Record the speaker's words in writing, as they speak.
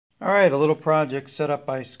Alright, a little project set up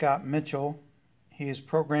by Scott Mitchell. He has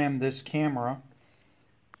programmed this camera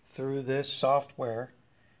through this software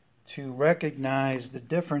to recognize the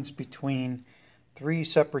difference between three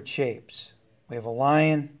separate shapes. We have a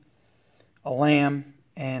lion, a lamb,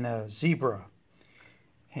 and a zebra.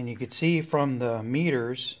 And you can see from the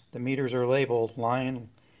meters are labeled lion,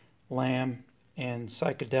 lamb, and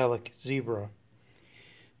psychedelic zebra.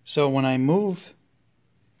 So when I move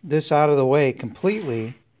this out of the way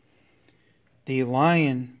completely, the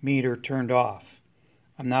lion meter turned off.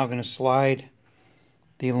 I'm now going to slide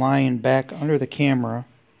the lion back under the camera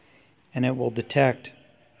and it will detect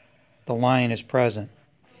the lion is present.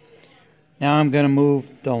 Now I'm going to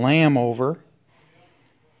move the lamb over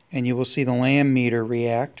and you will see the lamb meter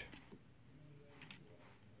react.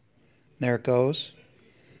 There it goes.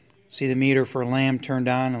 See the meter for lamb turned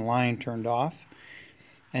on and lion turned off.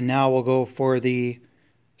 And now we'll go for the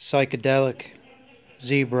psychedelic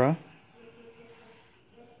zebra.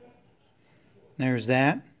 There's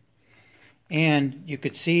that. And you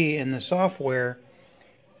could see in the software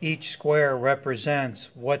each square represents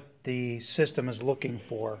what the system is looking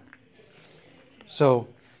for. So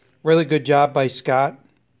really good job by Scott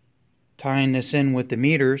tying this in with the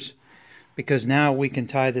meters, because now we can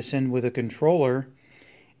tie this in with a controller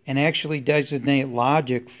and actually designate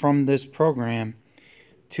logic from this program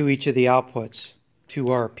to each of the outputs to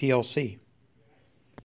our PLC.